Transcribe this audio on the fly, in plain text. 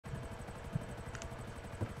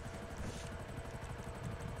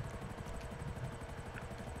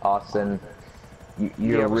Austin, Yeah, what's up?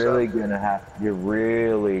 you're really going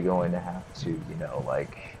to have to, you know,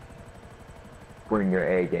 like, bring your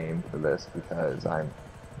A game for this because I'm,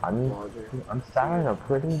 Laundry. I'm styling a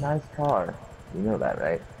pretty nice car. You know that,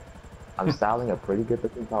 right? I'm styling a pretty good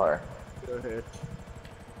looking car. Go ahead.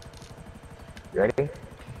 You ready?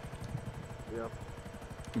 Yeah.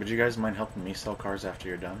 Would you guys mind helping me sell cars after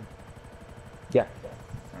you're done? Yeah.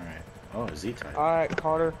 Alright. Oh, a Z-Type. Alright,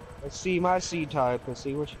 Carter. Let's see my C type. Let's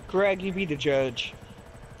see which. Greg, you be the judge.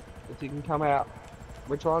 If you can come out.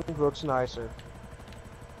 Which one looks nicer?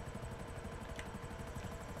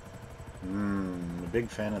 I'm a big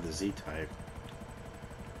fan of the Z-Type.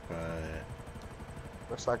 But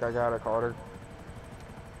Looks like I got it, Carter.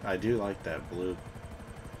 I do like that blue.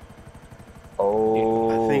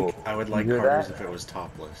 Oh. I think I would like you hear Carter's that? if it was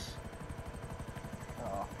topless.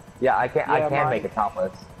 Oh. Yeah, I can. Yeah, I can mine- make it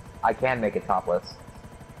topless. I can make it topless.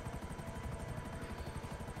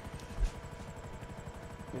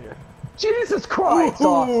 Yeah. Jesus Christ, Ooh,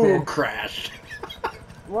 Austin! crashed.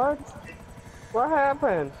 What? What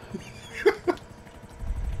happened?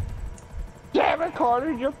 Damn it,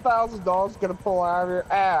 Carter! Your $1,000 gonna pull out of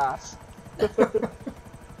your ass.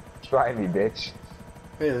 Try me, bitch.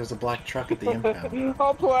 Hey, there's a black truck at the impound.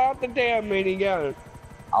 I'll pull out the damn minigun.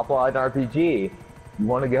 I'll pull out an RPG. You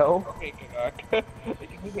want to go? Okay, good luck.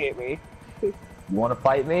 You hit me. You want to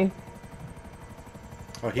fight me?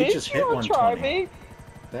 Oh, he Did just you hit try 120. me?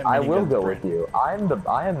 That I will minigun's go brand- with you. I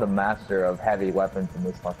am the master of heavy weapons in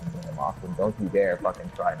this fucking game, Austin. Don't you dare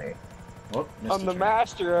fucking try me. Oh, missed I'm a the turn.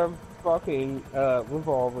 master of fucking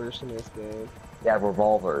revolvers in this game. Yeah,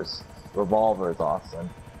 revolvers. Revolvers, Austin.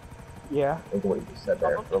 Yeah. Think of what you just said I'm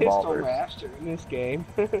there. a pistol Revolvers. master in this game.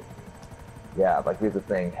 Yeah, like here's the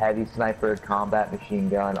thing. Heavy sniper, combat machine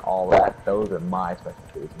gun, all that. Those are my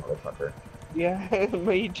specialties, motherfucker. Yeah,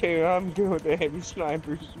 me too. I'm good with the heavy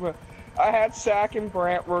snipers as well. I had Sack and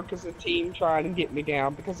Brant work as a team trying to get me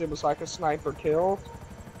down because it was like a sniper kill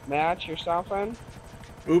match or something.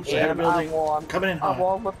 Oops, I hit a And I building. won. Coming in I hot.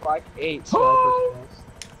 won with like 8 sniper kills.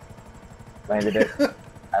 Landed it.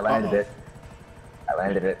 I landed Uh-oh. it. I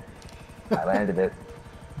landed it. I landed it.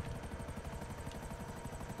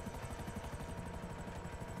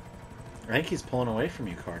 I think he's pulling away from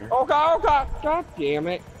you, Carter. Oh god, oh god, god damn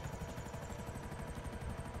it.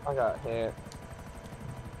 I got hit.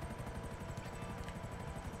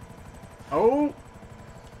 Oh!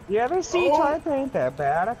 Yeah, the Oh. C-type ain't that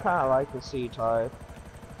bad. I kinda like the C-type.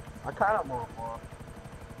 I kinda want one.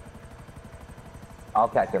 I'll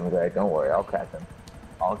catch him, Greg. Don't worry. I'll catch him.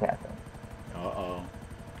 I'll catch him. Uh-oh.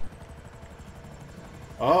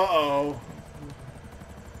 Uh-oh.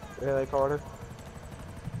 Really, Carter?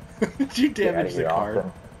 Did you Get damage the outta here, card?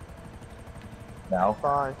 Austin. No?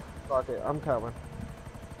 Fine. Fuck it, I'm coming.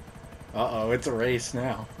 Uh-oh, it's a race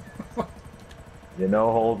now. You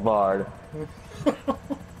know, hold barred.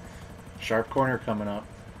 Sharp corner coming up.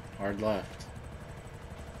 Hard left.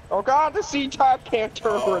 Oh god, the C-type can't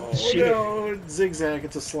turn Oh, shit. no! Zigzag,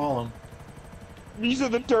 it's a slalom. These are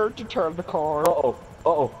the dirt to turn the car. Uh-oh.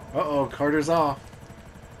 Uh-oh. Uh-oh, Carter's off.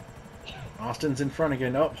 Austin's in front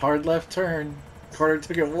again. Oh, hard left turn. Carter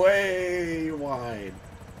took it way wide.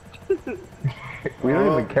 We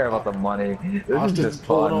don't even care about the money. This Austin's is just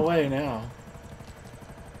pulling fun. away now.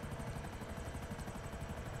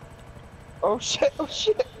 Oh shit, oh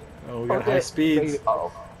shit. Oh, we got Okay, high speeds.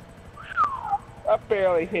 Uh-oh. I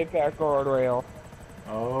barely hit that guardrail.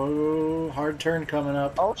 Oh, hard turn coming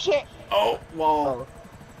up. Oh shit. Oh, wall.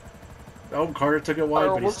 Oh, Carter took it wide,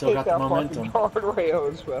 I but he still got the almost hit momentum. that fucking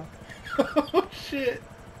guardrail as well. Oh, shit.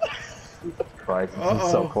 Christ, this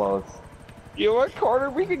is so Uh-oh. close. You know what, Carter?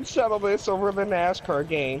 We can settle this over the NASCAR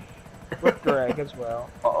game. With Greg as well.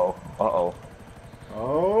 Uh-oh. Uh-oh.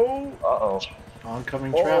 Oh, Uh-oh.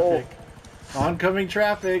 oncoming Oh. traffic. Oncoming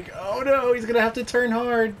traffic. Oh no, he's gonna have to turn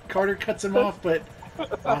hard. Carter cuts him off, but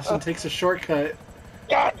Austin takes a shortcut.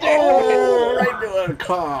 God damn Oh, it! right into a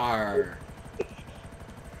car.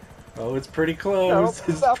 Oh, it's pretty No, close.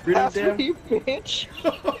 It's stop pretty passing damn. me, bitch!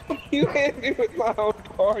 You hit me with my own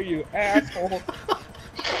car, you asshole!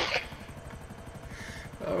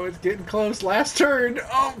 Oh, it's getting close. Last turn.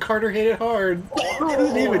 Oh, Carter hit it hard. He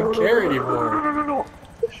doesn't even care anymore.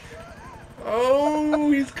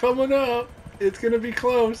 Oh, he's coming up. It's gonna be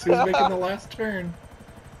close. He's making the last turn.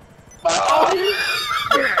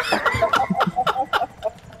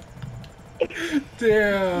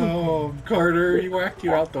 Damn, Carter, he whacked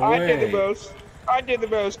you out the I did the way. most. I did the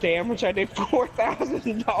most damage. I did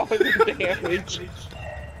 $4,000 in damage.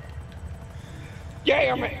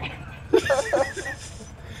 Damn it!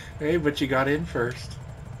 Hey, but you got in first.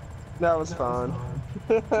 That was fun.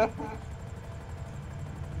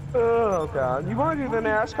 Oh god. You want to do the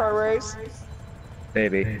NASCAR race?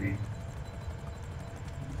 Maybe.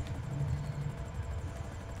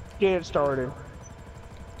 Get it started.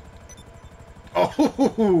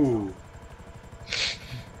 Oh!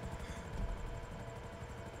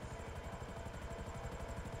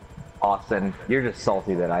 Austin, you're just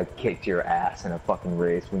salty that I kicked your ass in a fucking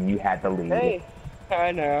race when you had the lead. Hey,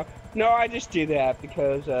 I know. No, I just do that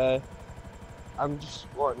because I'm just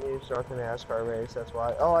wanting you to start the NASCAR race. That's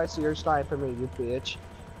why. Oh, I see you're sniping me, you bitch.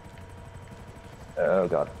 Oh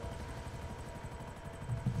god.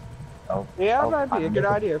 Oh. Yeah, oh, that might be a good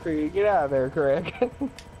idea for you to get out of there, Craig.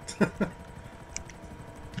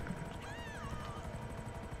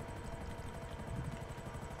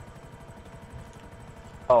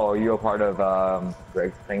 Oh, are you a part of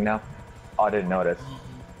Greg's thing now? Oh, I didn't notice.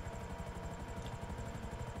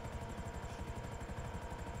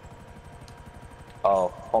 Oh,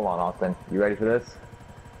 hold on, Austin. You ready for this?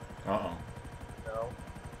 Uh-oh. No.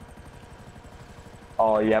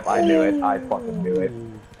 Oh, yep, I knew it. I fucking knew it.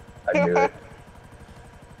 I knew it.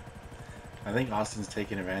 I think Austin's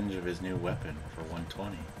taking advantage of his new weapon for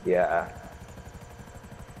 120. Yeah.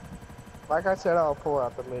 Like I said, I'll pull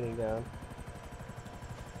out the minigun.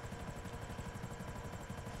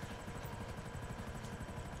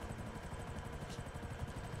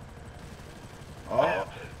 Oh,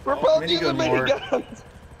 We're oh, both using minigun war. miniguns.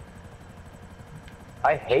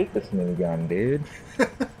 I hate this minigun, dude.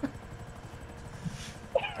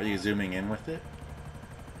 Are you zooming in with it?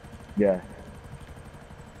 Yeah.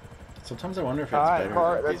 Sometimes I wonder if it's Alright, better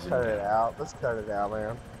Clark, to be let's zoomed cut it in. out. Let's cut it out,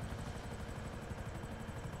 man.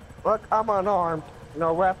 Look, I'm unarmed.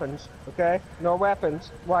 No weapons, okay? No weapons.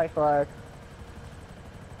 White flag.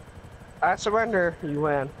 I surrender, you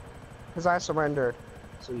win. Because I surrendered,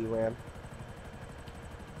 so you win.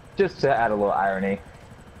 Just to add a little irony.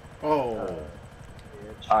 Oh.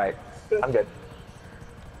 Bitch. Alright, I'm good.